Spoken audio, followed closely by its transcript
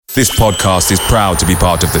This podcast is proud to be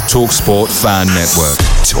part of the TalkSport Fan Network.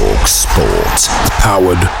 TalkSport.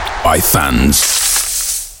 Powered by fans.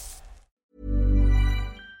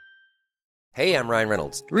 Hey, I'm Ryan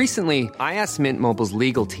Reynolds. Recently, I asked Mint Mobile's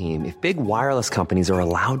legal team if big wireless companies are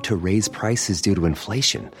allowed to raise prices due to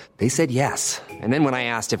inflation. They said yes. And then when I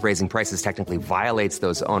asked if raising prices technically violates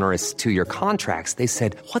those onerous two-year contracts, they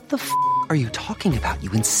said, "What the f*** are you talking about,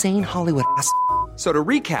 you insane Hollywood ass?" So to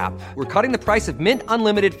recap, we're cutting the price of Mint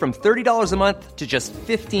Unlimited from $30 a month to just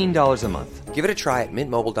 $15 a month. Give it a try at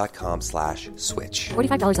mintmobile.com/switch.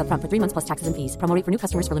 $45 up front for 3 months plus taxes and fees. Promo rate for new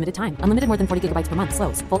customers for limited time. Unlimited more than 40 gigabytes per month.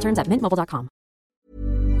 Slows full terms at mintmobile.com.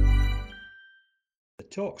 The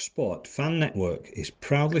TalkSport Fan Network is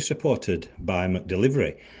proudly supported by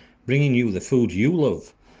McDelivery, bringing you the food you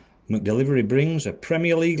love. McDelivery brings a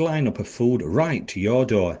Premier League lineup of food right to your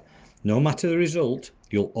door. No matter the result,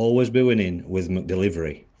 you'll always be winning with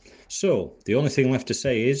McDelivery. So, the only thing left to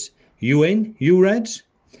say is, you in, you Reds?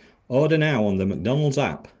 Order now on the McDonald's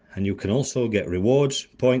app, and you can also get rewards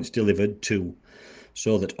points delivered too.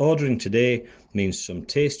 So that ordering today means some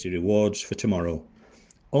tasty rewards for tomorrow.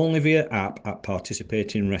 Only via app at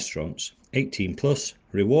participating restaurants. 18 plus,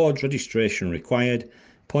 rewards registration required,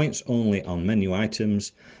 points only on menu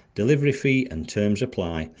items, delivery fee and terms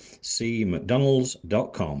apply. See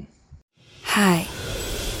mcdonalds.com. Hi.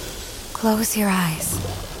 Close your eyes.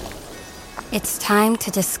 It's time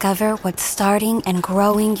to discover what starting and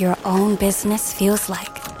growing your own business feels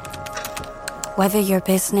like. Whether your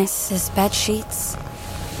business is bed sheets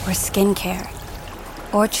or skincare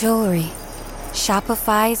or jewelry,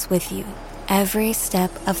 Shopify's with you every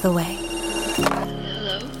step of the way.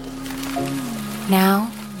 Hello?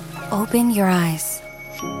 Now, open your eyes.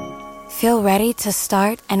 Feel ready to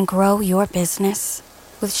start and grow your business?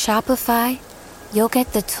 With Shopify, you'll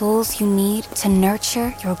get the tools you need to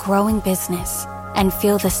nurture your growing business and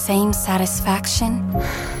feel the same satisfaction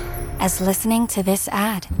as listening to this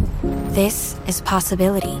ad. This is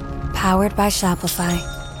Possibility, powered by Shopify.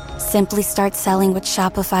 Simply start selling with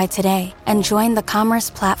Shopify today and join the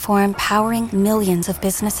commerce platform powering millions of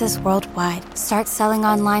businesses worldwide. Start selling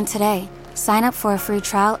online today. Sign up for a free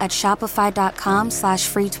trial at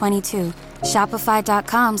shopify.com/free22.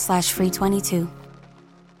 Shopify.com/free22.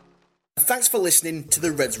 Thanks for listening to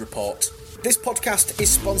the Reds Report. This podcast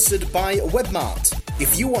is sponsored by Webmart.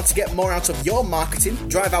 If you want to get more out of your marketing,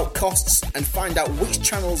 drive out costs, and find out which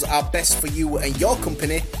channels are best for you and your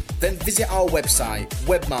company, then visit our website,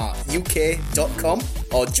 webmartuk.com,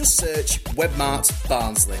 or just search Webmart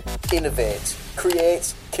Barnsley. Innovate,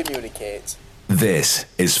 create, communicate. This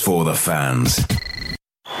is for the fans.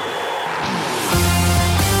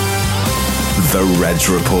 The Reds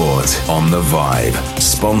Report on The Vibe.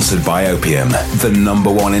 Sponsored by Opium, the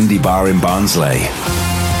 #1 indie bar in Barnsley.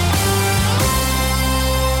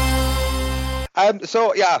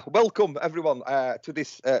 Welcome everyone to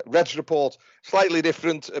this Reds Report. Slightly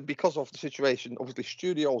different because of the situation. Obviously,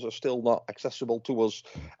 studios are still not accessible to us.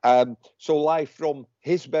 So live from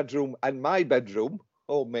his bedroom and my bedroom.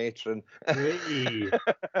 Oh, matron. Hey.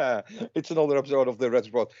 It's another episode of the Reds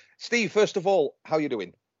Report. Steve, first of all, how you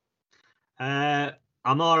doing?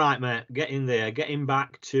 I'm all right, mate. Getting there. Getting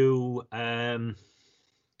back to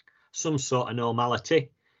some sort of normality.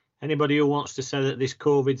 Anybody who wants to say that this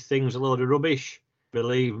COVID thing's a load of rubbish,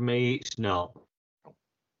 believe me, it's not.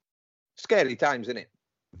 Scary times, isn't it?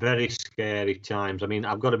 Very scary times. I mean,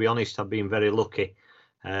 I've got to be honest, I've been very lucky.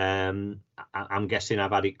 I'm guessing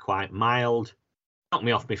I've had it quite mild. Knocked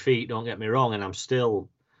me off my feet, don't get me wrong, and I've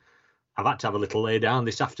had to have a little lay down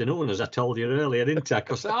this afternoon, as I told you earlier, didn't I?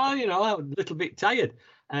 Because, I'm a little bit tired.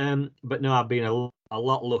 But no, I've been a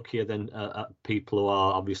lot luckier than people who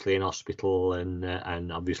are obviously in hospital and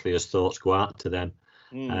obviously as thoughts go out to them.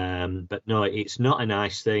 But no, it's not a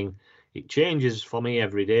nice thing. It changes for me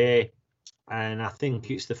every day. And I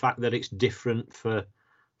think it's the fact that it's different for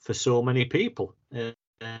so many people.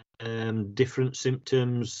 Different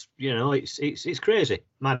symptoms, it's crazy.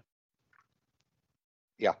 Mad.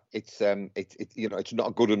 Yeah, it's not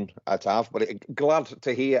a good one to have, but glad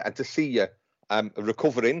to hear and to see you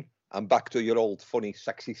recovering and back to your old funny,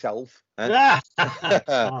 sexy self. I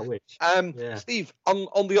wish. Steve,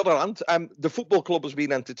 on the other hand, the football club has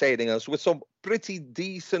been entertaining us with some pretty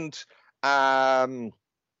decent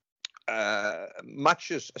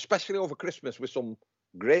matches, especially over Christmas, with some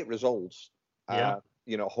great results.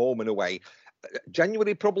 Home and away.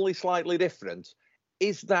 January probably slightly different.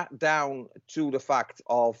 Is that down to the fact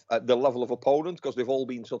of the level of opponent, because they've all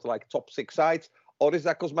been sort of like top six sides, or is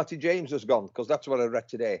that because Matty James has gone? Because that's what I read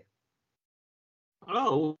today.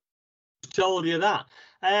 Oh, told you that.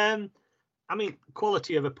 I mean,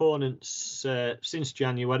 quality of opponents since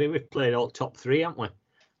January, we've played all top 3, haven't we?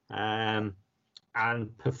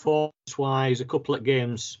 And performance-wise, a couple of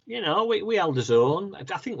games, we held our own. I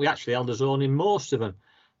think we actually held our own in most of them.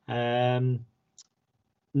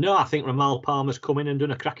 No, I think Ramal Palmer's come in and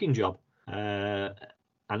done a cracking job. I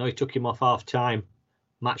know he took him off half-time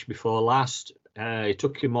match before last. He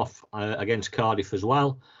took him off against Cardiff as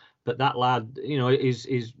well. But that lad,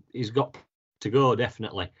 he's got to go,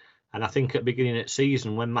 definitely. And I think at the beginning of the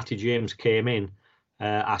season, when Matty James came in,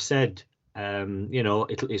 I said,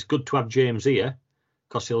 it's good to have James here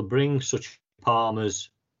because he'll bring such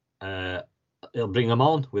Palmer's, he'll bring them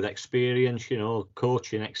on with experience,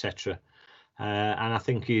 coaching, etc. And I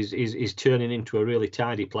think he's turning into a really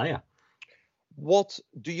tidy player. What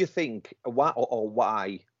do you think?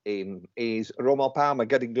 Why is Ramal Palmer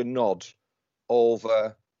getting the nod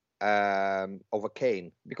over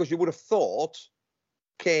Kane? Because you would have thought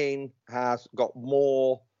Kane has got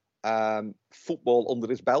more football under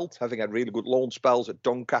his belt, having had really good loan spells at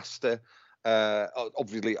Doncaster.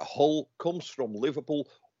 Obviously, Hull comes from Liverpool.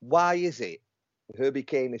 Why is it Herbie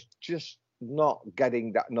Kane is just not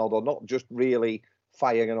getting that nod, or not just really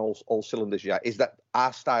firing on all cylinders yet? Is that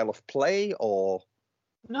our style of play, or?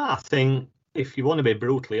 No, I think if you want to be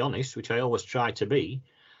brutally honest, which I always try to be,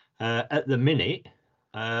 at the minute,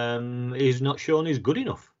 he's not shown he's good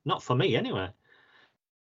enough. Not for me, anyway.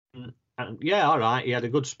 And yeah, all right, he had a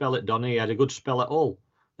good spell at Donny, he had a good spell at Hull.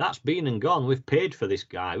 That's been and gone. We've paid for this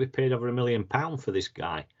guy. We've paid over £1 million for this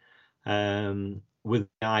guy, with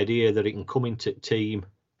the idea that he can come into the team,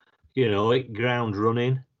 hit ground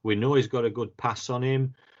running. We know he's got a good pass on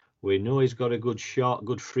him. We know he's got a good shot,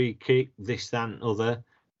 good free kick, this, that, and other,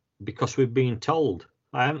 because we've been told.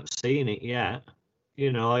 I haven't seen it yet.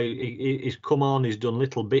 He's come on, he's done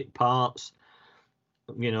little bit parts,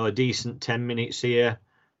 a decent 10 minutes here.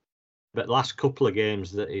 But last couple of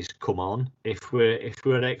games that he's come on, if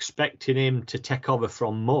we're expecting him to take over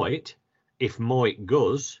from Moyt, if Moyt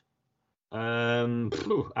goes, we're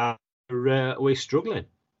struggling.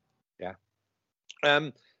 Yeah.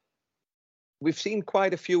 We've seen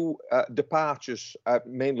quite a few departures,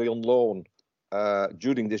 mainly on loan,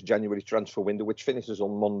 during this January transfer window, which finishes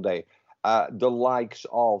on Monday. The likes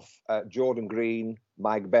of Jordan Green,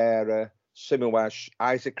 Mike Bearer, Simuash,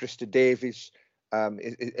 Isaac Christie-Davies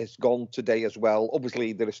is gone today as well.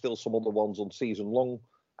 Obviously, there are still some other ones on season long,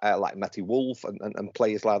 like Matty Wolf and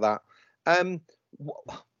players like that.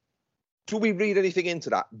 Do we read anything into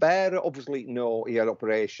that? Bearer, obviously, no, he had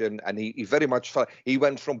operation, and he very much he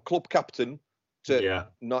went from club captain to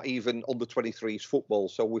not even under 23s football.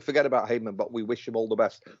 So we forget about him, but we wish him all the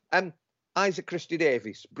best. Isaac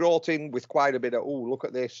Christie-Davies brought in with quite a bit of, look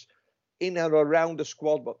at this, in and around the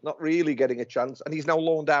squad, but not really getting a chance. And he's now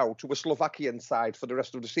loaned out to a Slovakian side for the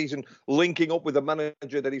rest of the season, linking up with a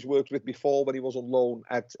manager that he's worked with before when he was on loan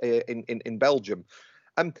in Belgium.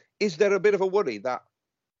 Is there a bit of a worry that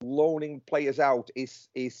loaning players out is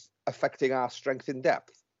affecting our strength in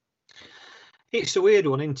depth? It's a weird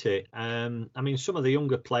one, isn't it? I mean, some of the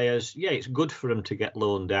younger players, it's good for them to get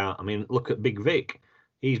loaned out. I mean, look at Big Vic.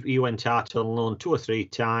 He went out on loan 2 or 3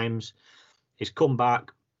 times. He's come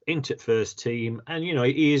back into first team, and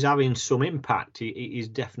he is having some impact. He's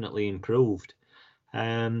definitely improved.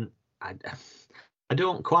 I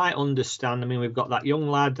don't quite understand. I mean, we've got that young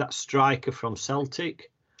lad, that striker from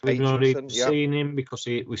Celtic. We've not even seen him because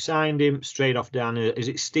we signed him straight off down. Is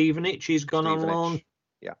it Stevenage? He's gone on loan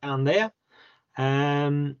down there.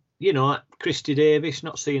 Christie-Davies,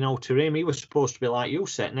 not seeing out to him. He was supposed to be, like you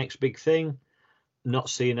said, next big thing. Not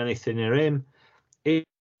seeing anything of him.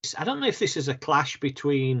 I don't know if this is a clash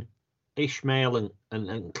between Ishmael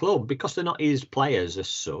and club, because they're not his players as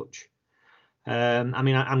such. I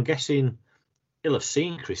mean, I'm guessing he'll have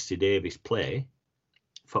seen Christie-Davies play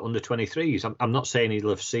for under 23s. I'm not saying he'll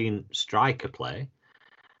have seen striker play,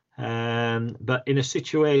 but in a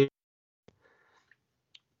situation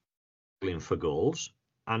struggling for goals,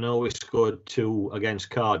 I know we scored 2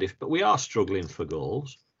 against Cardiff, but we are struggling for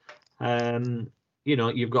goals.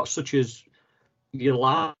 You've got such as your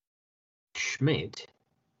lad Schmidt,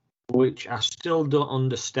 which I still don't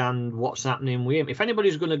understand what's happening with him. If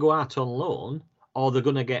anybody's going to go out on loan or they're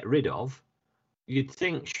going to get rid of, you'd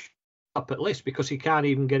think up at least, because he can't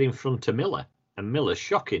even get in front of Miller, and Miller's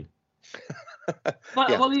shocking.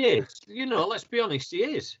 Well, he is. Let's be honest, he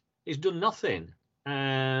is. He's done nothing.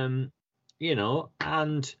 And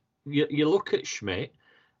you look at Schmidt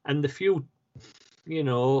and the few,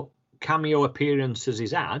 cameo appearances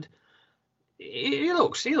he's had, he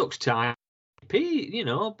looks tired,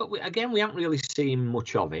 but we haven't really seen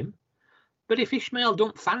much of him. But if Ishmael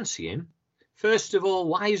don't fancy him, First of all,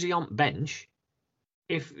 why is he on bench?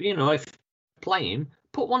 If playing,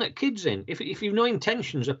 put one at kids in. If you've no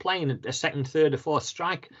intentions of playing a second, third, or fourth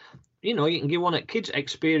strike, you can give one at kids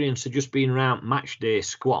experience of just being around match day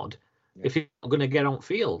squad. Yeah. If you're not going to get on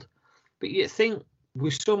field, but you think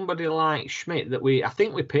with somebody like Schmidt that I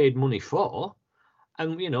think we paid money for,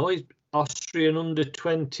 and he's Austrian under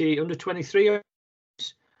 23.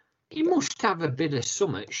 He must have a bit of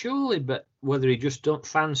something, surely. But whether he just don't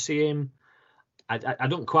fancy him, I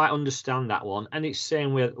don't quite understand that one. And it's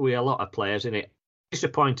same with a lot of players, isn't it?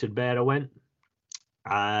 Disappointed Bearer went.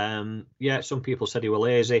 Some people said he was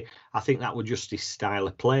lazy. I think that was just his style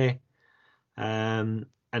of play. And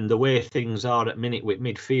the way things are at minute with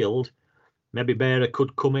midfield, maybe Bearer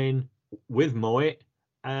could come in with Moet,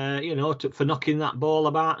 for knocking that ball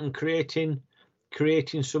about and creating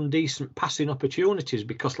some decent passing opportunities.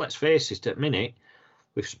 Because let's face it, at minute,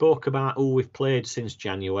 we've spoke about who we've played since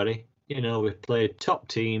January. We've played top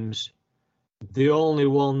teams. The only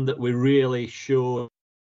one that we really showed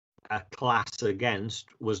a class against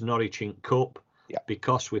was Norwich in Cup,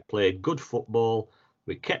 because we played good football.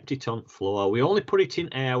 We kept it on floor. We only put it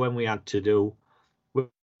in air when we had to do. We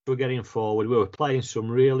were getting forward. We were playing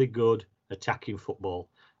some really good attacking football.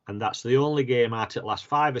 And that's the only game out of the last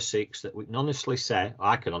 5 or 6 that we can honestly say,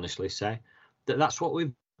 that's what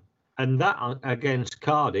we've. And that against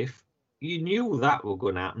Cardiff, you knew that was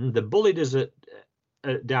going to happen. They bullied us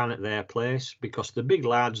down at their place because the big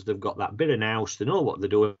lads, they've got that bit of nous, they know what they're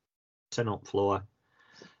doing, send up floor.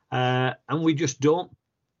 And we just don't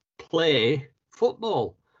play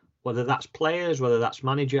football. Whether that's players, whether that's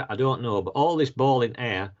manager, I don't know. But all this ball in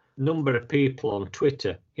air, number of people on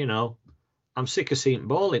Twitter, I'm sick of seeing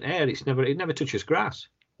ball in air. It never touches grass.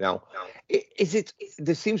 Now,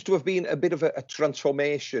 there seems to have been a bit of a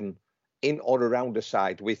transformation in or around the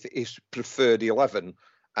side with his preferred 11.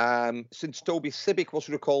 Since Toby Sibic was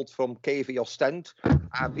recalled from KV Ostend,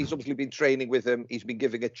 he's obviously been training with him. He's been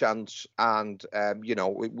giving a chance, and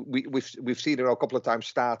we've seen him a couple of times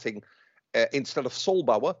starting instead of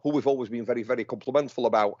Solbauer, who we've always been very, very complimentful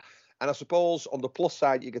about. And I suppose on the plus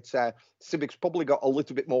side, you could say Sibic's probably got a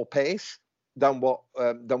little bit more pace than what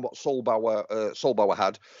Solbauer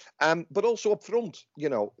had, but also up front,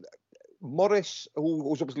 Morris,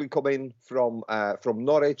 who's obviously come in from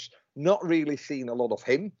Norwich, not really seen a lot of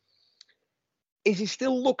him. Is he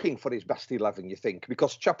still looking for his best 11, you think?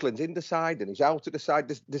 Because Chaplin's in the side and he's out at the side.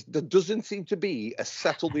 There doesn't seem to be a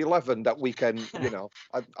settled 11 that we can,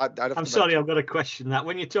 I'm sorry, I've got to question that.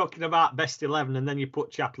 When you're talking about best 11 and then you put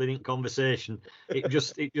Chaplin in conversation, it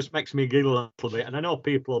just makes me giggle a little bit. And I know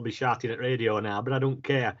people will be shouting at radio now, but I don't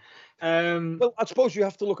care. Well, I suppose you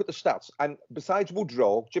have to look at the stats. And besides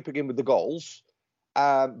Woodrow chipping in with the goals,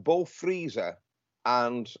 both Freezer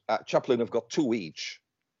and Chaplin have got 2 each.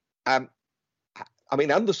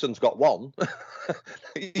 Anderson's got 1.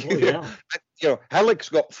 Hellick's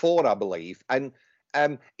got 4, I believe. And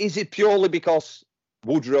is it purely because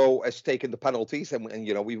Woodrow has taken the penalties and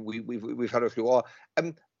we've had a few?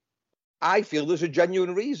 I feel there's a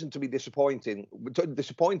genuine reason to be disappointed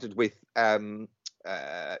with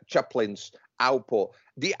Chaplin's output.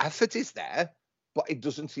 The effort is there, but it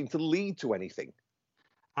doesn't seem to lead to anything.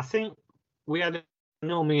 I think me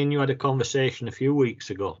and you had a conversation a few weeks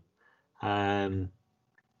ago.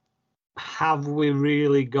 Have we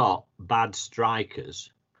really got bad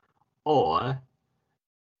strikers, or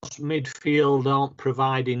midfield aren't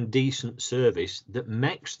providing decent service that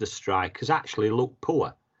makes the strikers actually look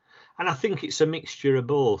poor? And I think it's a mixture of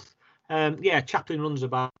both. Chaplin runs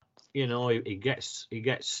about, he gets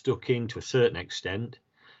stuck in to a certain extent,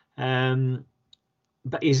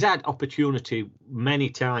 but he's had opportunity many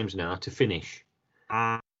times now to finish.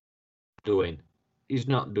 He's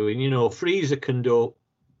not doing. Freezer can do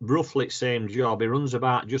roughly the same job. He runs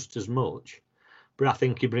about just as much, but I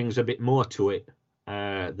think he brings a bit more to it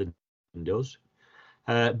than he does.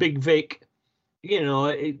 Big Vic,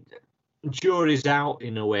 jury's out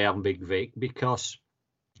in a way on Big Vic, because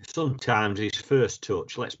sometimes his first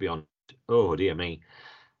touch, let's be honest, oh dear me,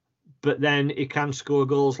 but then he can score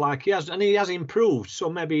goals like he has, and he has improved, so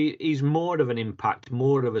maybe he's more of an impact,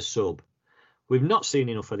 more of a sub. We've not seen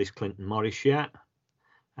enough of this Clinton Morris yet.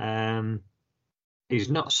 He's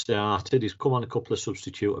not started. He's come on a couple of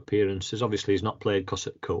substitute appearances. Obviously, he's not played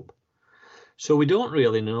Cossack Cup. So we don't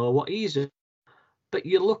really know what he's in. But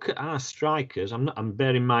you look at our strikers.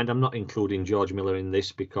 Bear in mind, I'm not including George Miller in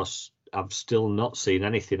this, because I've still not seen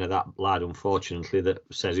anything of that lad, unfortunately, that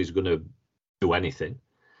says he's going to do anything.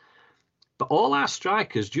 But all our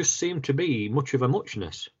strikers just seem to be much of a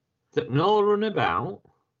muchness. That can all run about,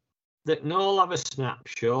 that can all have a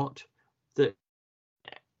snapshot, that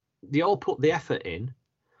they all put the effort in.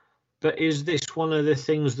 But is this one of the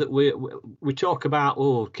things that we talk about?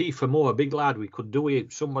 Oh, Kiefer Moore, big lad, we could do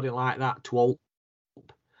with somebody like that to hold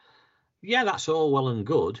up. Yeah, that's all well and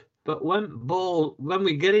good. But when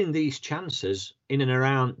we get in these chances in and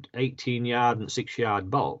around 18-yard and 6-yard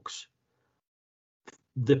box,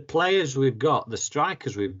 the players we've got, the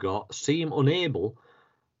strikers we've got, seem unable,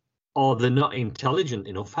 or they're not intelligent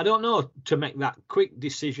enough, I don't know, to make that quick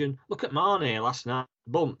decision. Look at Mane last night,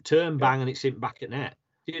 bump, turn, bang, and it's in back at net.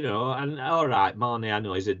 And all right, Mane, I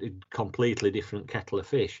know, is a completely different kettle of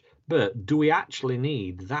fish. But do we actually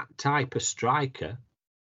need that type of striker,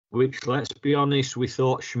 which, let's be honest, we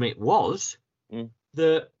thought Schmidt was,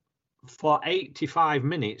 that for 85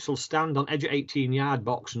 minutes will stand on edge of 18-yard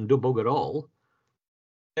box and do bugger all,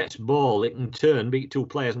 gets ball, it can turn, beat 2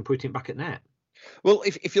 players and put it back at net? Well,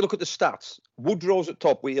 if you look at the stats, Woodrow's at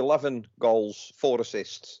top with 11 goals, 4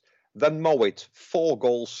 assists. Then Mowat, 4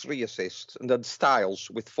 goals, 3 assists. And then Styles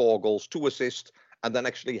with 4 goals, 2 assists. And then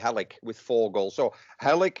actually Hellick with 4 goals. So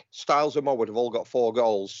Hellick, Styles and Mowat have all got 4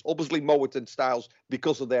 goals. Obviously, Mowat and Styles,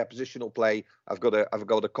 because of their positional play, have got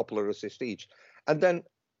a couple of assists each. And then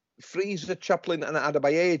Fraser, Chaplin and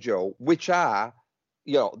Adebayo, which are,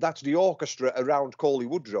 that's the orchestra around Cauley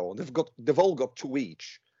Woodrow. They've all got 2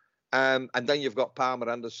 each. And then you've got Palmer,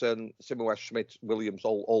 Anderson, Simon Schmidt, Williams,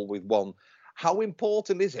 all with 1. How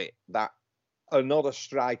important is it that another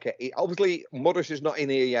striker? Obviously, Morris is not in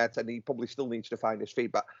here yet, and he probably still needs to find his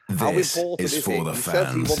feet. But how important is for it? The he fans.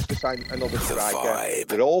 says he wants to sign another striker.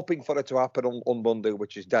 They're hoping for it to happen on Monday,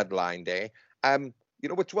 which is deadline day. We're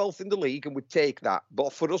 12th in the league, and we take that.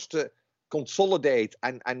 But for us to consolidate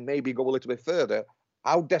and maybe go a little bit further,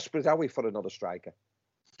 how desperate are we for another striker?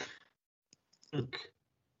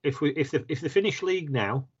 If they finish league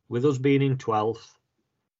now with us being in 12th,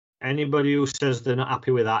 anybody who says they're not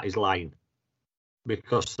happy with that is lying,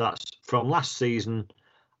 because that's from last season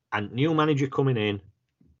and new manager coming in.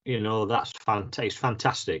 That's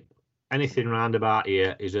fantastic. Anything round about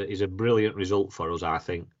here is a brilliant result for us, I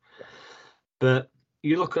think. But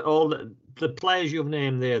you look at all the players you've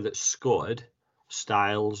named there that scored,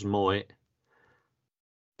 Styles, Mowat,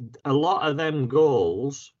 a lot of them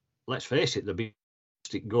goals, let's face it, they're big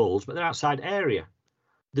goals, but they're outside area.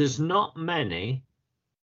 There's not many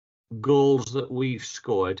goals that we've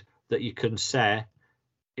scored that you can say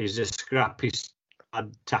is a scrappy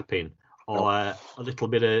tapping or a little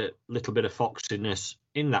bit of foxiness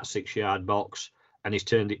in that 6-yard box, and he's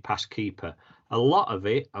turned it past keeper. A lot of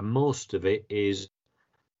it, and most of it, it's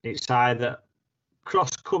either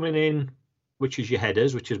cross coming in, which is your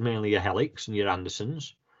headers, which is mainly your Hellicks and your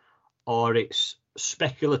Andersons, or it's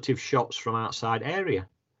speculative shots from outside area.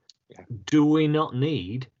 Yeah. Do we not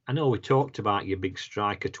need, I know we talked about your big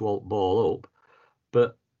striker to hold ball up,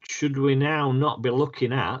 but should we now not be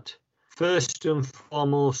looking at, first and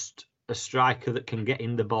foremost, a striker that can get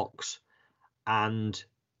in the box? And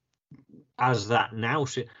as that now,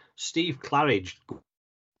 Steve Claridge,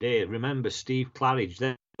 remember Steve Claridge,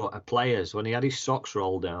 then players, when he had his socks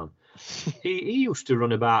rolled down, he used to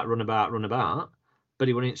run about, but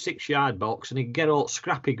he went in 6-yard box and he'd get all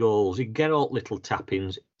scrappy goals, he'd get all little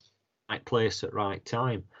tappings, right place at right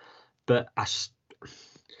time. But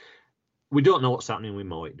we don't know what's happening with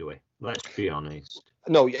Mowat, do we? Let's be honest.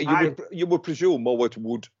 No, you would presume Mowat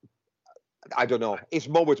would. I don't know. Is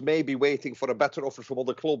Mowat maybe waiting for a better offer from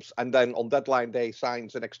other clubs and then on deadline day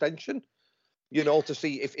signs an extension? To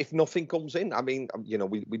see if nothing comes in. I mean,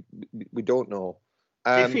 we don't know.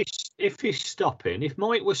 If he's stopping, if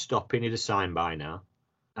Mowat was stopping, he'd have signed by now.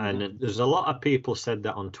 And there's a lot of people said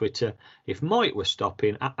that on Twitter. If Mowat was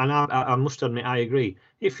stopping, and I must admit, I agree.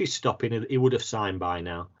 If he's stopping, he would have signed by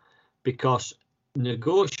now, because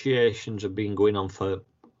negotiations have been going on for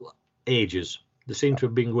ages. They seem to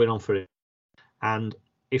have been going on for it. And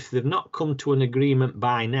if they've not come to an agreement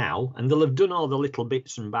by now, and they'll have done all the little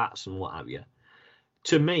bits and bats and what have you,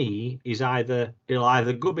 to me, he'll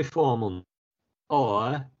either go before Monday,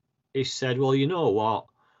 or he said, well, you know what,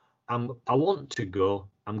 I want to go,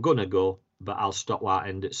 I'm going to go, but I'll stop at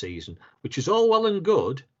end of season, which is all well and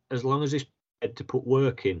good as long as he's prepared to put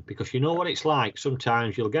work in, because you know what it's like.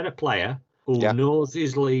 Sometimes you'll get a player who knows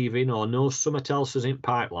he's leaving or knows something else is in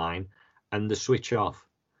pipeline and they switch off.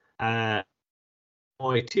 It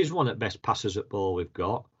is one of the best passers at ball we've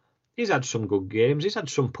got. He's had some good games. He's had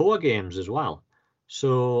some poor games as well.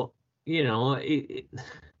 So,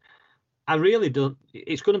 I really don't.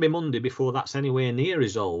 It's going to be Monday before that's anywhere near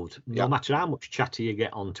resolved, no matter how much chatter you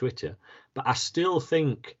get on Twitter. But I still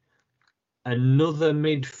think another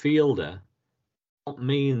midfielder don't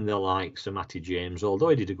mean the likes of Matty James, although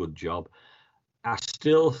he did a good job. I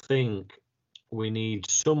still think we need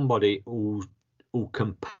somebody who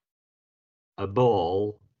can pass a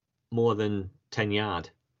ball more than 10 yard.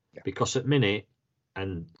 Yeah. Because at minute,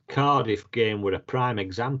 and Cardiff game were a prime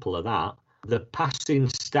example of that, the passing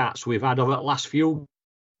stats we've had over the last few,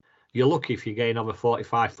 you're lucky if you gain over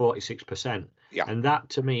 45, 46%. Yeah. And that,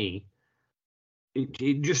 to me,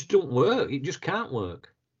 it just don't work. It just can't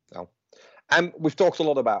work. No. We've talked a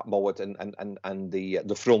lot about Mowat and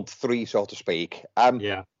the front three, so to speak.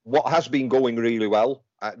 Yeah. What has been going really well,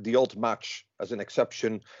 the odd match as an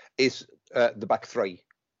exception, is the back three.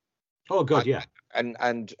 Oh, God, yeah.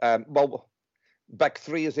 And back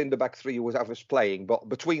three is in the back three who was ever playing, but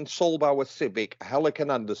between Solbauer, Sibic, Hellick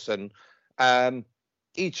and Anderson,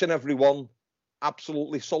 each and every one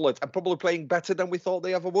absolutely solid and probably playing better than we thought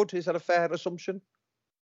they ever would. Is that a fair assumption?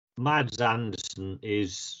 Mads Anderson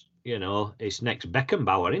is, his next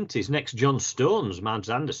Beckenbauer, isn't he? His next John Stones, Mads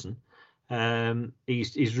Anderson.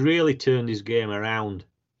 He's really turned his game around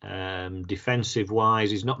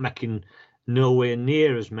defensive-wise. He's not making nowhere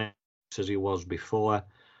near as many as he was before.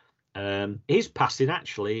 His passing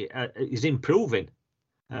actually is improving.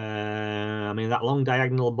 That long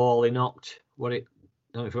diagonal ball he knocked, I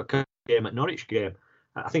don't know if it was a game at Norwich game.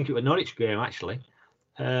 I think it was Norwich game actually.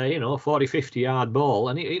 40, 50 yard ball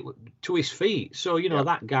and it to his feet. So,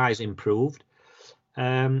 that guy's improved.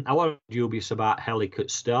 I was dubious about Hellick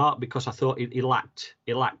at start because I thought he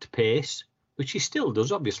lacked pace, which he still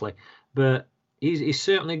does, obviously. But he's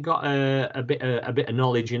certainly got a bit of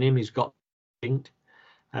knowledge in him. He's got instinct.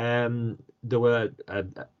 There were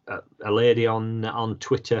a lady on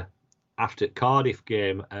Twitter after Cardiff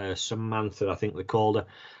game, Samantha, I think they called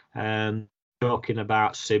her, talking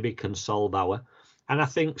about Sibic and Solbauer. And I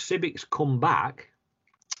think Sibic's come back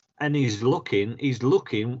and he's looking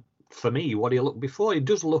for me what he looked before. He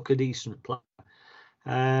does look a decent player.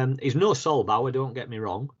 He's no Solbauer, don't get me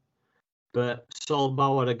wrong. But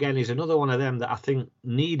Solbauer, again, is another one of them that I think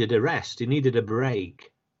needed a rest. He needed a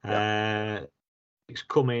break. Yeah. He's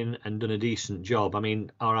come in and done a decent job.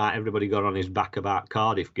 All right, everybody got on his back about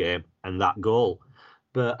Cardiff game and that goal.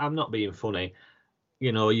 But I'm not being funny.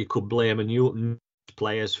 You could blame a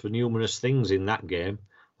players for numerous things in that game,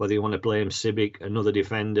 whether you want to blame Sibic, another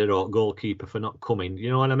defender, or goalkeeper for not coming. You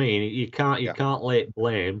know what I mean? You can't lay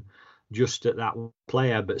blame just at that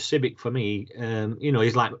player. But Sibic, for me,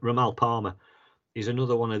 he's like Ramal Palmer. He's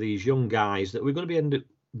another one of these young guys that we're going to be end up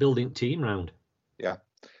building team round. Yeah.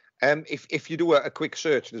 If you do a quick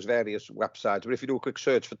search, there's various websites, but if you do a quick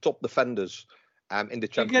search for top defenders in the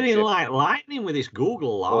championship, you're getting like lightning with this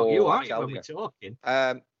Google, aren't you? When we're talking.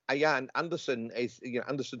 Yeah, and Anderson is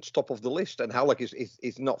Anderson's top of the list, and Hellick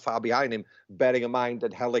is not far behind him. Bearing in mind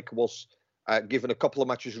that Hellick was given a couple of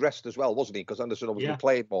matches rest as well, wasn't he? Because Anderson obviously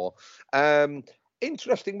played more.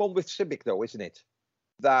 Interesting one with Sibic though, isn't it?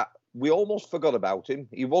 That we almost forgot about him.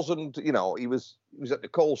 He wasn't, he was at the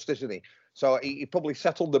coast, isn't he? So he probably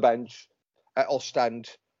sat on the bench at Ostend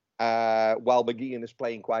while McGeehan is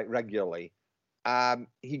playing quite regularly.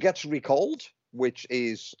 He gets recalled, which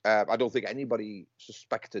is, I don't think anybody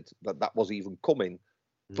suspected that was even coming.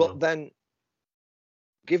 No. But then,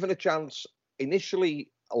 given a chance, initially,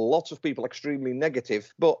 lots of people extremely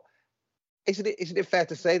negative. But isn't it fair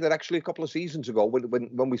to say that actually a couple of seasons ago,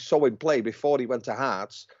 when we saw him play before he went to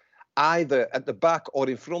Hearts, either at the back or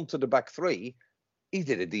in front of the back three, he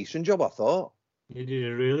did a decent job, I thought. He did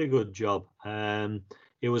a really good job.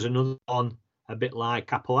 It was another one, a bit like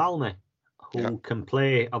Capoalme, who can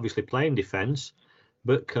play in defence,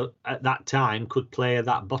 but at that time could play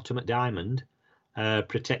that bottom at diamond,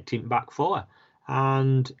 protecting back four.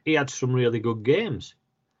 And he had some really good games.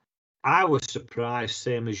 I was surprised,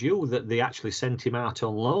 same as you, that they actually sent him out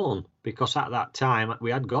on loan, because at that time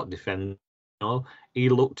we had got defenders. He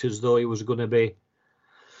looked as though he was going to be,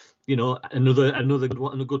 another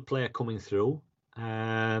good player coming through.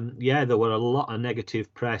 There were a lot of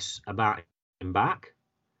negative press about him back,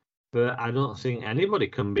 but I don't think anybody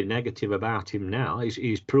can be negative about him now.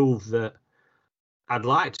 He's proved that. I'd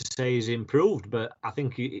like to say he's improved, but I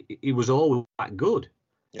think he was always that good.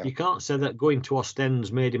 Yeah. You can't say that going to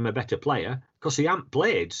Ostend's made him a better player, because he hadn't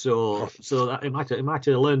played. So that he might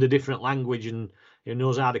have learned a different language and he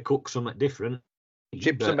knows how to cook something different.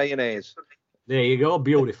 Chips and mayonnaise. There you go,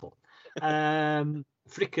 beautiful.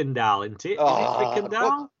 Frickendal, isn't it?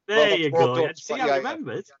 Frickendal? There you go. See, I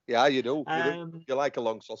remembered. Yeah, you do. You like a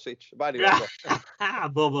long sausage. By the way,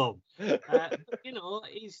 boom.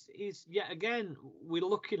 He's yet again. We're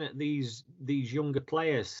looking at these younger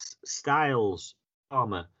players, Styles,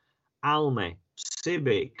 Palmer, Alme,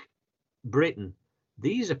 Sibic, Britton.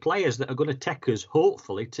 These are players that are going to take us,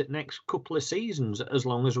 hopefully, to the next couple of seasons, as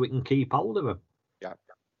long as we can keep hold of them. Yeah.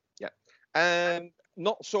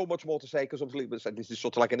 Not so much more to say because obviously this is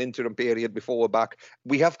sort of like an interim period before we're back.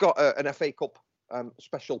 We have got an FA Cup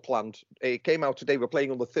special planned. It came out today. We're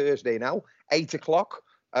playing on the Thursday now, 8:00.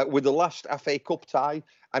 With the last FA Cup tie,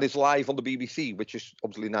 and it's live on the BBC, which is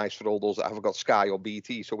obviously nice for all those that haven't got Sky or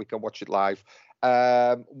BT, so we can watch it live.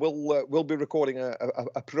 We'll be recording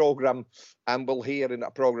a program, and we'll hear in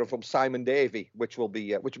that program from Simon Davey, which will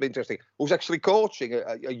be interesting. Who's actually coaching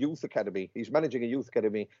a youth academy? He's managing a youth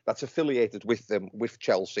academy that's affiliated with them, with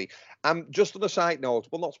Chelsea. Just on a side note,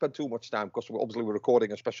 we'll not spend too much time because we're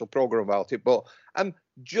recording a special program about it. But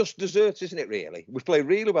just desserts, isn't it? Really, we played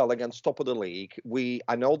really well against top of the league.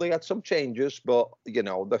 I know they had some changes, but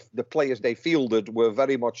the players they fielded were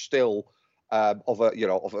very much still. Of a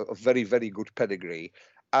very, very good pedigree.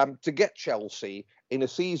 To get Chelsea in a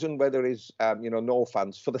season where there is, no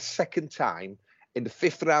fans for the second time in the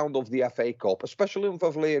 5th round of the FA Cup, especially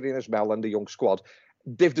for Valerian as well and the young squad,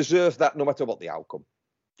 they've deserved that no matter what the outcome.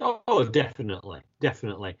 Oh, definitely.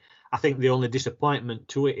 I think the only disappointment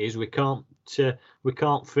to it is we can't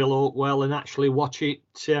fill up well and actually watch it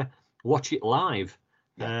live.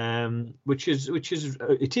 Yeah. Which is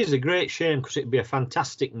a great shame because it'd be a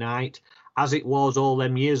fantastic night, as it was all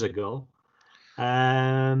them years ago.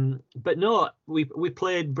 But no, we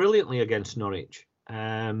played brilliantly against Norwich. They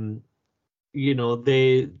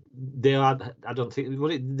had, I don't think,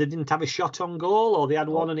 they didn't have a shot on goal, or they had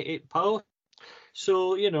one and it hit post.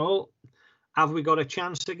 So, have we got a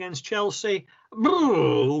chance against Chelsea?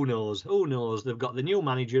 Who knows? They've got the new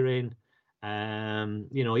manager in.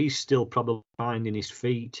 He's still probably finding his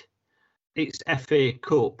feet. It's FA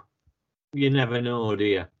Cup. You never know, do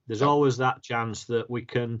you? There's always that chance that we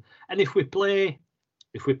can. And if we play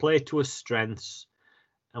to our strengths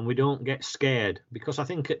and we don't get scared, because I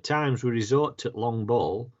think at times we resort to long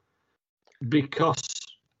ball because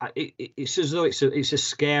it's as though it's a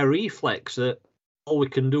scare reflex that all we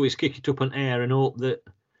can do is kick it up in air and hope that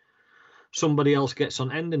somebody else gets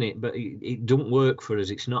on ending it, but it doesn't work for us.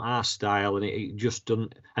 It's not our style, and it just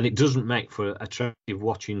doesn't. And it doesn't make for attractive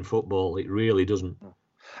watching football. It really doesn't.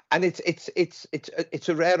 And it's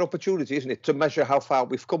a rare opportunity, isn't it, to measure how far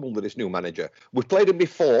we've come under this new manager. We've played him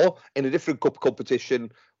before in a different cup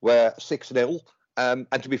competition where 6-0, and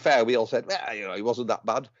to be fair, we all said, he wasn't that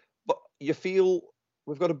bad. But you feel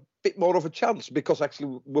we've got a bit more of a chance because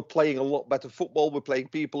actually we're playing a lot better football. We're playing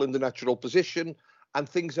people in the natural position. And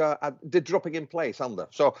things they're dropping in place, aren't they?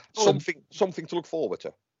 So something to look forward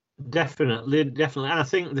to. Definitely. And I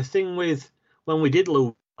think the thing with when we did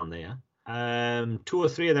lose on there, 2 or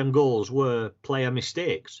 3 of them goals were player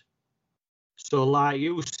mistakes. So, like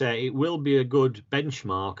you say, it will be a good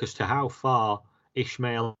benchmark as to how far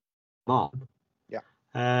Ishmael on. Yeah.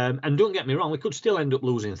 And don't get me wrong, we could still end up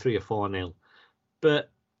losing 3 or 4-0, but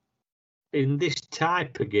in this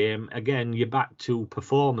type of game, again, you're back to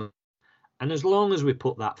performance. And as long as we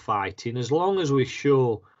put that fight in, as long as we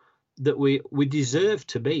show that we deserve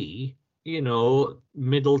to be,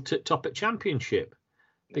 middle to top at Championship,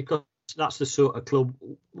 because that's the sort of club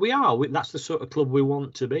we are. That's the sort of club we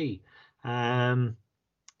want to be. And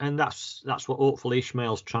that's what hopefully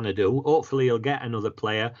Ishmael's trying to do. Hopefully he'll get another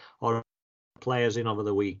player or players in over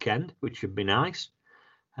the weekend, which would be nice.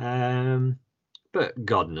 But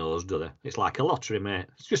God knows, do they? It's like a lottery, mate.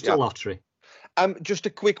 It's just a lottery. Just a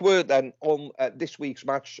quick word then on this week's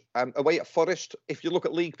match away at Forest. If you look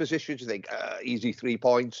at league positions, you think easy 3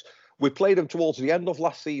 points. We played them towards the end of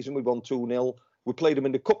last season. We won 2-0. We played them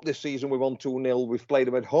in the cup this season. We won 2-0. We've played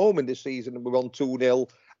them at home in this season and we won 2-0.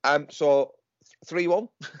 So 3-1.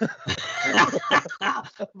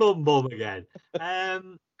 Boom again.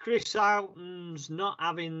 Chris Houghton's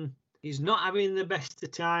He's not having the best of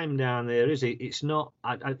time down there, is he? It's not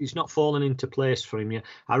fallen into place for him yet.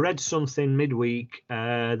 I read something midweek.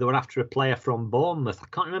 They were after a player from Bournemouth. I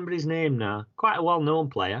can't remember his name now. Quite a well-known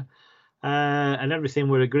player. And everything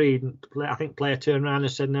were agreed. I think player turned around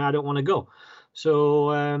and said, "No, I don't want to go."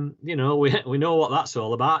 So, we know what that's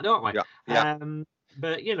all about, don't we? Yeah.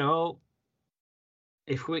 But,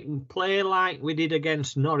 if we can play like we did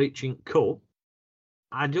against Norwich in Cup,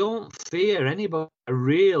 I don't fear anybody. I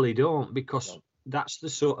really don't, because that's the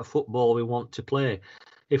sort of football we want to play.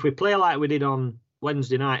 If we play like we did on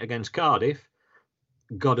Wednesday night against Cardiff,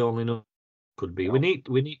 God only knows what could be. We need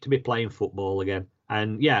to be playing football again.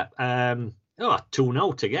 And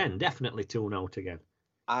 2-0 again. Definitely 2-0 again.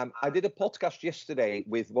 I did a podcast yesterday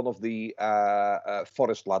with one of the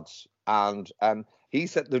Forest lads, and he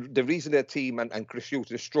said the reason their team and Chris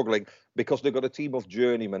Hughes is struggling because they've got a team of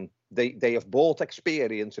journeymen. They have bought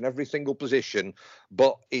experience in every single position,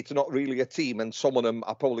 but it's not really a team, and some of them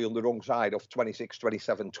are probably on the wrong side of 26,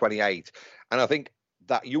 27, 28. And I think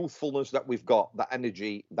that youthfulness that we've got, that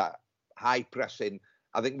energy, that high pressing,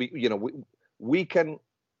 I think we can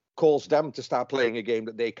cause them to start playing a game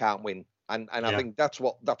that they can't win. And I think that's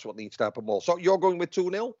what needs to happen more. So you're going with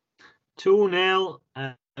 2-0? 2-0.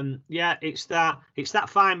 Yeah, it's that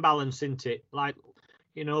fine balance, isn't it? Like,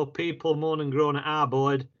 people moan and groan at our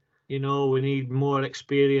board. We need more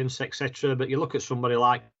experience, etc. But you look at somebody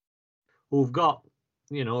like who've got,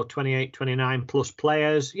 28, 29 plus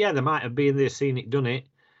players. Yeah, they might have been there, seen it, done it,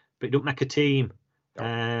 but it don't make a team.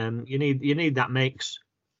 No. You need that mix,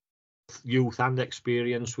 youth and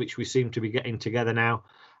experience, which we seem to be getting together now.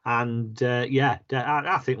 And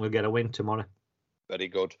I think we'll get a win tomorrow. Very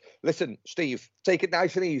good. Listen, Steve, take it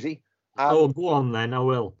nice and easy. Go on then, I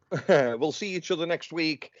will. We'll see each other next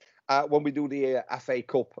week when we do the FA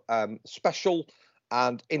Cup special.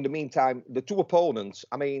 And in the meantime, the two opponents,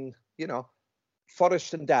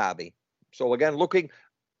 Forest and Derby. So again,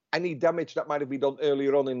 any damage that might have been done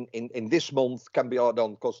earlier on in this month can be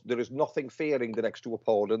done, because there is nothing fearing the next two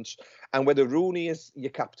opponents. And whether Rooney is your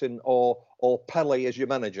captain or Pele is your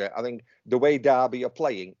manager, I think the way Derby are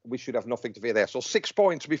playing, we should have nothing to fear there. So 6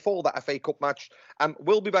 points before that FA Cup match.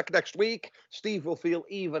 We'll be back next week. Steve will feel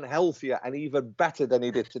even healthier and even better than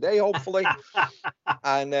he did today, hopefully.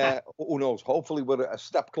 And who knows, hopefully we're a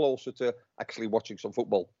step closer to actually watching some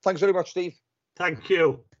football. Thanks very much, Steve. Thank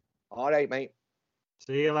you. All right, mate.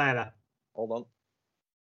 See you later. Hold on.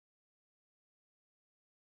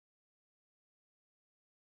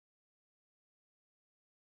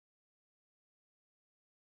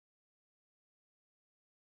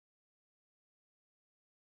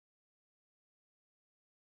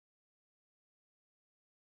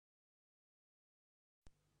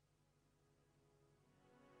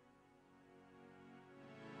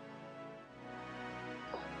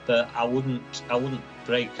 But I wouldn't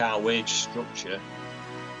break our wage structure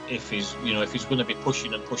if he's going to be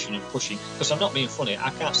pushing and pushing and pushing. Because I'm not being funny, I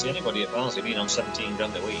can't see anybody at Barnsley being on 17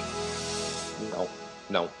 grand a week.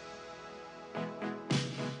 No.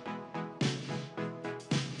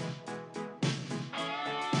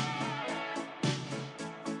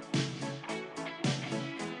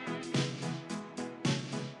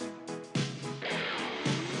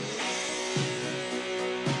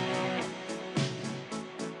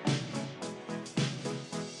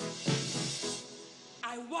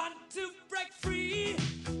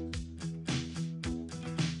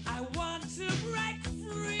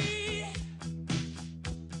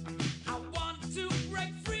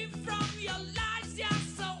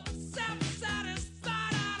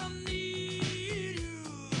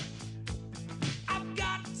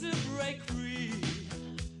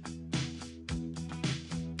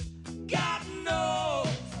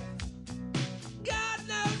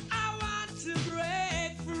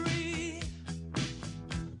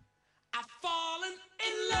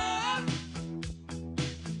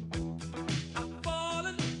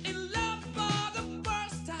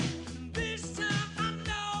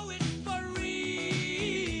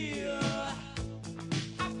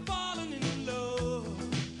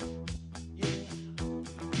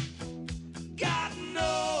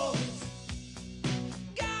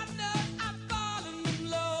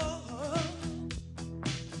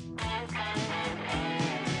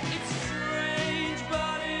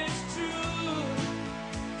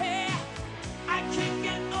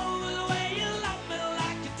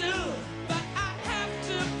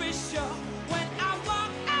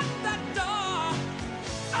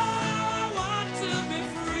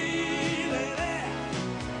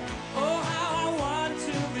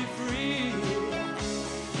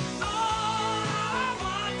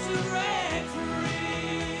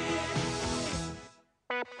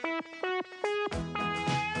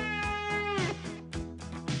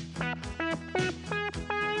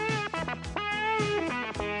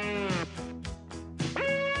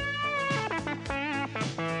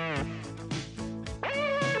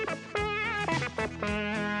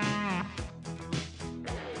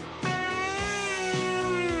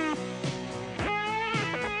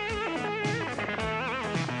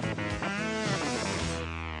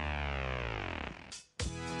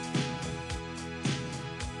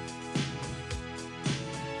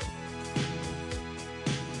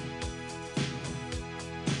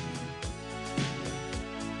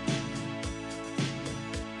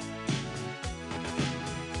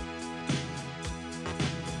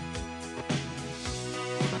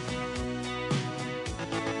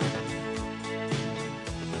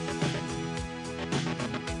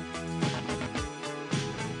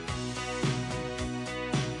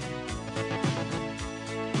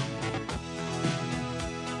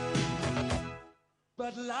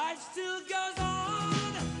 But life still goes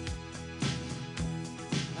on.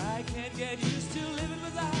 can't get used to living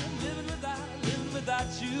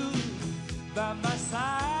without you by my side.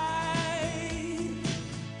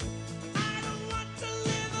 I don't want to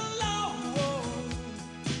live alone.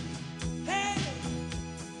 Hey,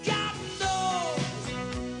 God knows,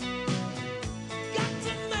 got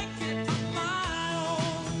to make it on my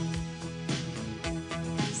own.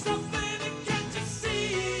 So baby, can't you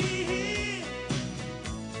see?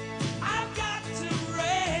 I've got to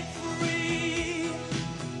break free.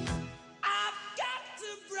 I've got to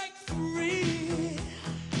break free.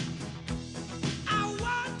 I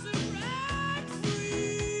want to break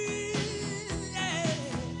free. Yeah.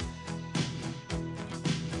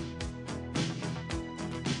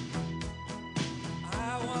 I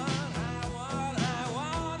want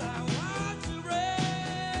to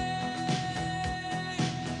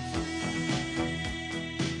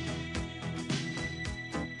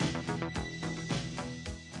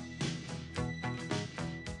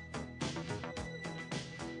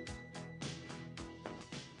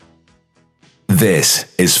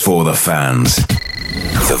This is for the fans.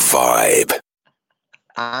 The Vibe.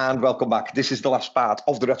 And welcome back. This is the last part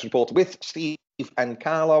of the Reds Report with Steve and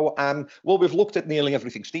Carlo. Well, we've looked at nearly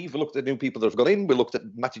everything, Steve. We looked at new people that have got in. We looked at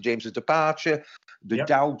Matty James's departure, the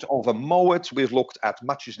doubt over Mowat. We've looked at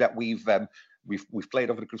matches that we've played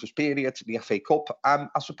over the Christmas period, the FA Cup. I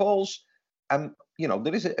suppose, you know,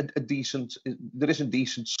 there is a decent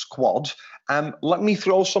squad. Let me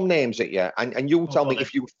throw some names at you, and you tell me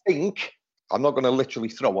if you think. I'm not going to literally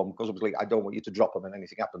throw them because obviously I don't want you to drop them and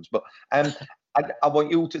anything happens. But I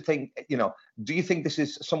want you to think, you know, do you think this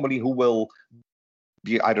is somebody who will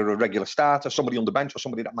be either a regular starter, somebody on the bench, or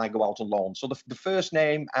somebody that might go out on loan? So the first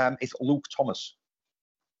name is Luke Thomas.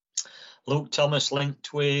 Luke Thomas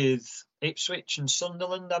linked with Ipswich and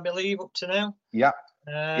Sunderland, I believe, up to now. Yeah.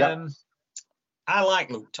 I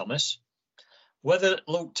like Luke Thomas. Whether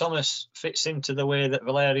Luke Thomas fits into the way that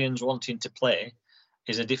Valerian's wanting to play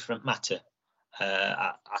is a different matter.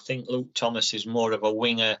 I think Luke Thomas is more of a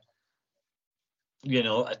winger, you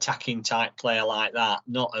know, attacking type player like that,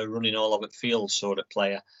 not a running all over the field sort of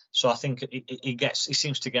player. So I think he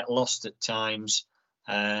seems to get lost at times.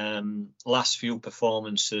 Last few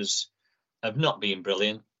performances have not been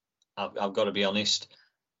brilliant. I've got to be honest.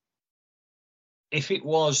 If it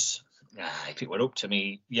were up to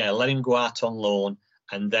me, let him go out on loan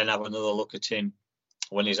and then have another look at him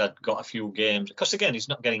when he's got a few games. Because again, he's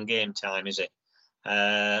not getting game time, is he?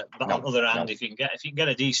 But on the other hand, if you can get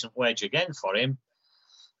a decent wage again for him,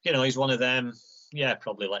 you know, he's one of them. Yeah,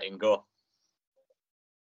 probably let him go.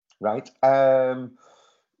 Right. The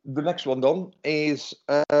next one done is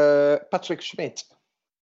Patrick Schmidt.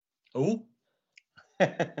 Who? I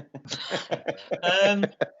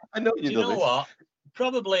know you know what?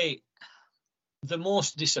 Probably the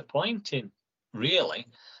most disappointing, really,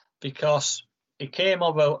 because he came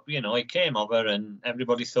over and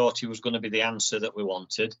everybody thought he was going to be the answer that we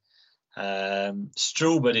wanted.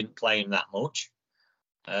 Struber didn't play him that much.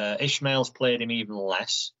 Ishmael's played him even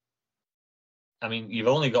less. I mean, you've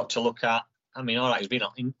only got to look at, all right, he's been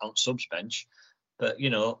on subs bench, but, you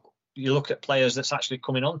know, you look at players that's actually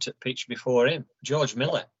coming onto the pitch before him. George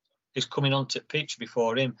Miller is coming onto the pitch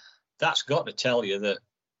before him. That's got to tell you that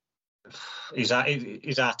he's out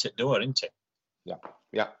at door, isn't it? Yeah.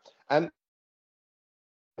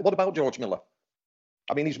 What about George Miller?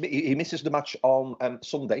 I mean, he misses the match on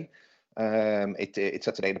Sunday. It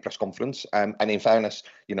said today in the press conference. And in fairness,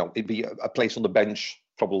 you know, it'd be a place on the bench,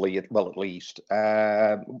 probably, at least.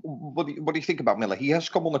 What do you think about Miller? He has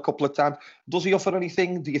come on a couple of times. Does he offer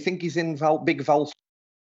anything? Do you think he's in big Val?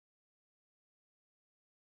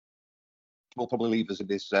 Will probably leave us in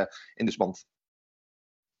this month.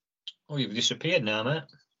 Oh, you've disappeared now, mate.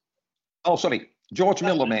 Oh, sorry. George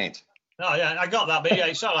Miller, mate. Oh, yeah, I got that, but yeah,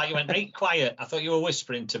 it's all right. You went quiet. I thought you were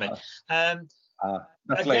whispering to me. Again,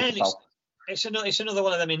 it's another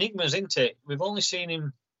one of them enigmas, isn't it? We've only seen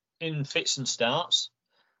him in fits and starts.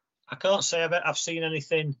 I can't say I've seen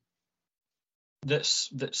anything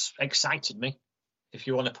that's excited me, if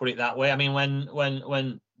you want to put it that way. I mean,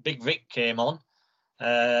 when Big Vic came on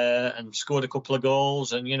and scored a couple of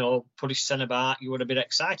goals and, you know, put his centre back, you were a bit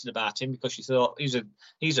excited about him because you thought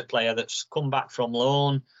he's a player that's come back from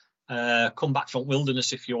loan. Come back from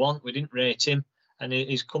Wilderness if you want. We didn't rate him, and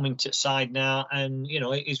he's coming to side now, and you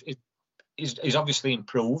know he's obviously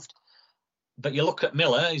improved. But you look at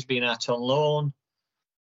Miller; he's been out on loan.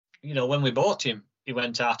 You know, when we bought him, he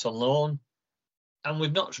went out on loan, and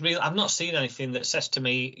I've not seen anything that says to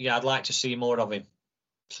me, "Yeah, I'd like to see more of him."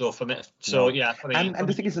 So for me, and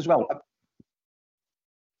the thing is as well.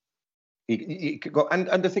 He could go,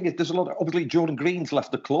 and the thing is, there's a lot of, obviously Jordan Green's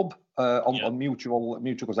left the club on mutual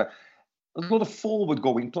cause. There's a lot of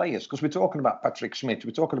forward-going players because we're talking about Patrick Smith,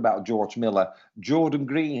 we're talking about George Miller, Jordan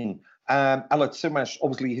Green, Alex Simmers.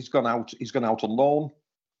 Obviously, he's gone out on loan.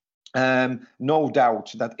 No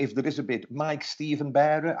doubt that if there is a bit, Mike Stephen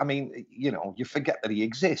Bearer, I mean, you forget that he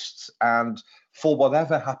exists. And for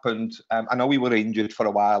whatever happened, I know we were injured for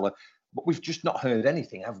a while, but we've just not heard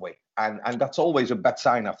anything, have we? And that's always a bad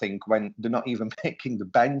sign, I think, when they're not even making the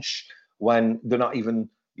bench, when they're not even,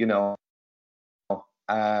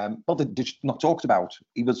 well, they're just not talked about.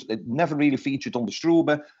 He was never really featured on the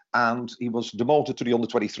Struber, and he was demoted to the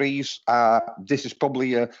under-23s. This is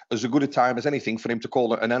probably as good a time as anything for him to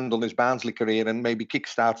call it an end on his Barnsley career and maybe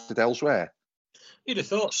kickstart it elsewhere. You'd have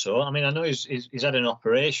thought so. I mean, I know he's had an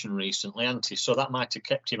operation recently, hasn't he? So that might have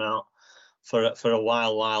kept him out for a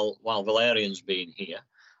while Valerian's been here.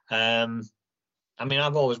 I mean,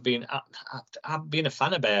 I've always been I've been a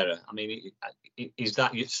fan of Bearer. I mean, he's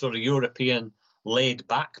that sort of European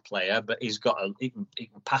laid-back player, but he can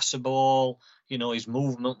pass the ball. His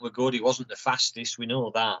movement were good. He wasn't the fastest. We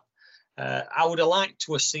know that. I would have liked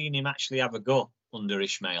to have seen him actually have a go under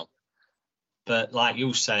Ishmael, but like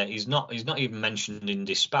you say, he's not even mentioned in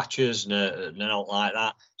dispatches, no like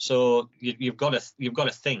that. So you've got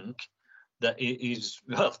to think that he's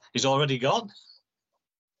already gone.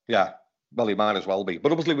 Yeah. Well, he might as well be.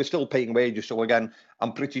 But obviously, we're still paying wages. So again,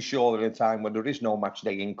 I'm pretty sure at a time when there is no match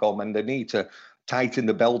day income and they need to tighten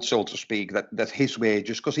the belt, so to speak, that his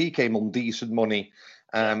wages, because he came on decent money,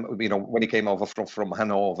 when he came over from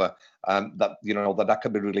Hanover, that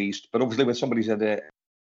can be released. But obviously, when somebody's had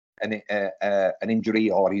an injury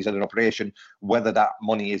or he's had an operation, whether that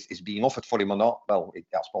money is being offered for him or not, well, I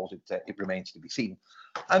suppose it remains to be seen.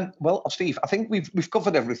 And well, Steve, I think we've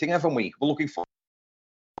covered everything, haven't we? We're looking forward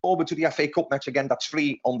to the FA Cup match again. That's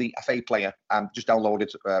free on the FA Player. Just download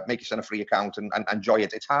it, make yourself a free account and enjoy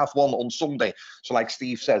it. It's 1:30 on Sunday. So like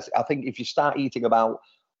Steve says, I think if you start eating about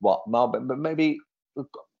maybe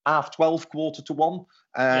 12:30,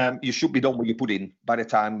 1:45, you should be done with your pudding by the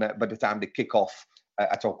time they kick off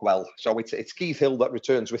at Oakwell. So it's Keith Hill that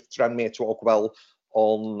returns with Tranmere to Oakwell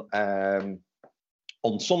on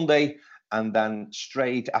Sunday, and then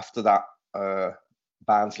straight after that,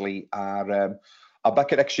 Barnsley are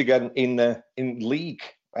back at action again in league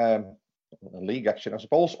action, I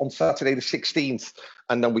suppose, on Saturday the 16th,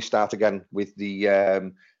 and then we start again with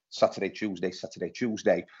the Saturday, Tuesday.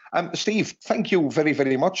 Steve, thank you very,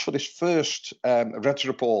 very much for this first Reds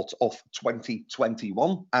report of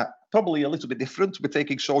 2021. Probably a little bit different. We're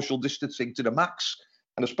taking social distancing to the max,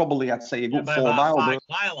 and it's probably, I'd say, a good 4 miles 5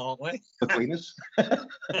 mile, aren't we? Between us.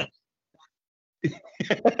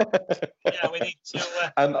 Yeah, we need to.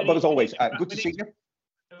 But as always, good to see you.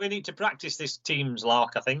 We need to practice this Teams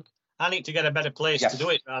lark, I think. I need to get a better place to do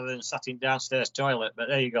it rather than sat in downstairs toilet. But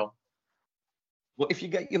there you go. Well, if you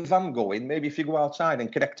get your van going, maybe if you go outside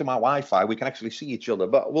and connect to my Wi-Fi, we can actually see each other.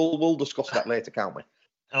 But we'll discuss that later, can't we?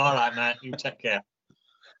 All right, mate. You take care.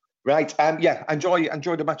 Right. Enjoy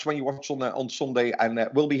the match when you watch on Sunday, and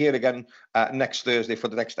we'll be here again next Thursday for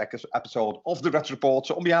the next episode of the Reds Report.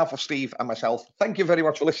 So on behalf of Steve and myself, thank you very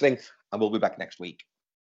much for listening, and we'll be back next week.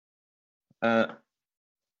 Hey,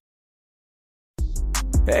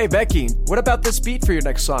 Becky, what about this beat for your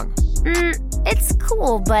next song? It's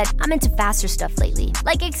cool, but I'm into faster stuff lately,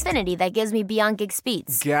 like Xfinity that gives me beyond gig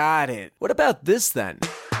speeds. Got it. What about this then?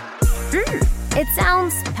 It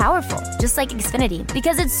sounds powerful, just like Xfinity.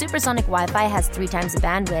 Because its supersonic Wi-Fi has 3 times the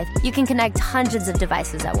bandwidth, you can connect hundreds of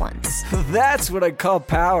devices at once. That's what I call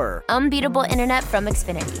power. Unbeatable internet from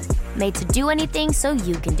Xfinity. Made to do anything so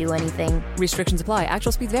you can do anything. Restrictions apply.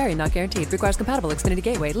 Actual speeds vary, not guaranteed. Requires compatible Xfinity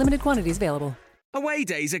gateway. Limited quantities available. Away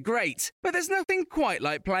days are great, but there's nothing quite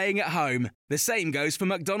like playing at home. The same goes for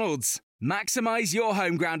McDonald's. Maximise your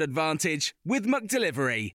home ground advantage with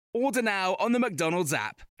McDelivery. Order now on the McDonald's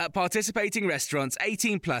app. At participating restaurants,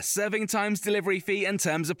 18 plus, serving times, delivery fee and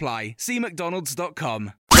terms apply. See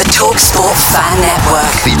mcdonalds.com. The TalkSport Fan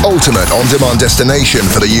Network. The ultimate on-demand destination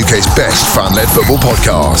for the UK's best fan-led football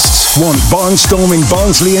podcasts. Want barnstorming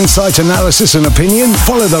Barnsley insight, analysis and opinion?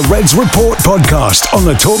 Follow the Reds Report podcast on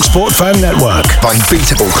the TalkSport Fan Network.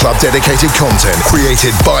 Unbeatable club-dedicated content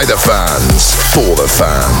created by the fans, for the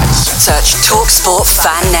fans. Search TalkSport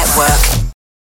Fan Network.